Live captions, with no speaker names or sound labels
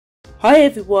Hi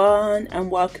everyone, and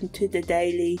welcome to the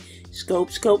daily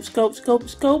scopes for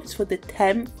the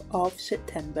 10th of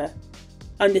September.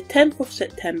 On the 10th of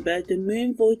September, the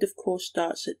moon void of course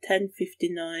starts at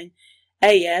 10:59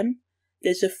 am.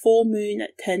 There's a full moon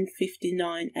at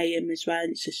 10:59 am as well,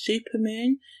 and it's a super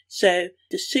moon. So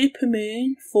the super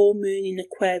moon, full moon in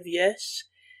Aquarius,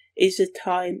 is a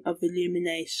time of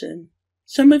illumination.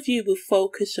 Some of you will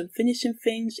focus on finishing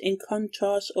things, in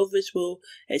contrast others will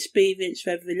experience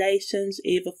revelations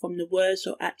either from the words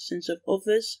or actions of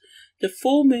others. The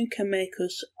full moon can make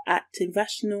us act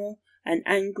irrational and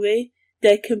angry.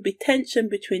 There can be tension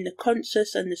between the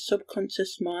conscious and the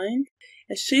subconscious mind.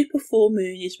 A super full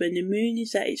moon is when the moon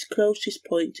is at its closest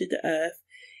point to the earth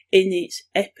in its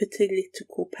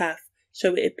elliptical path,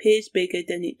 so it appears bigger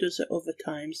than it does at other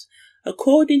times.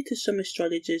 According to some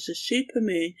astrologers, a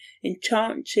supermoon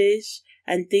enchants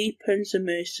and deepens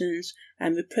emotions,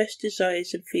 and repressed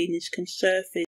desires and feelings can surface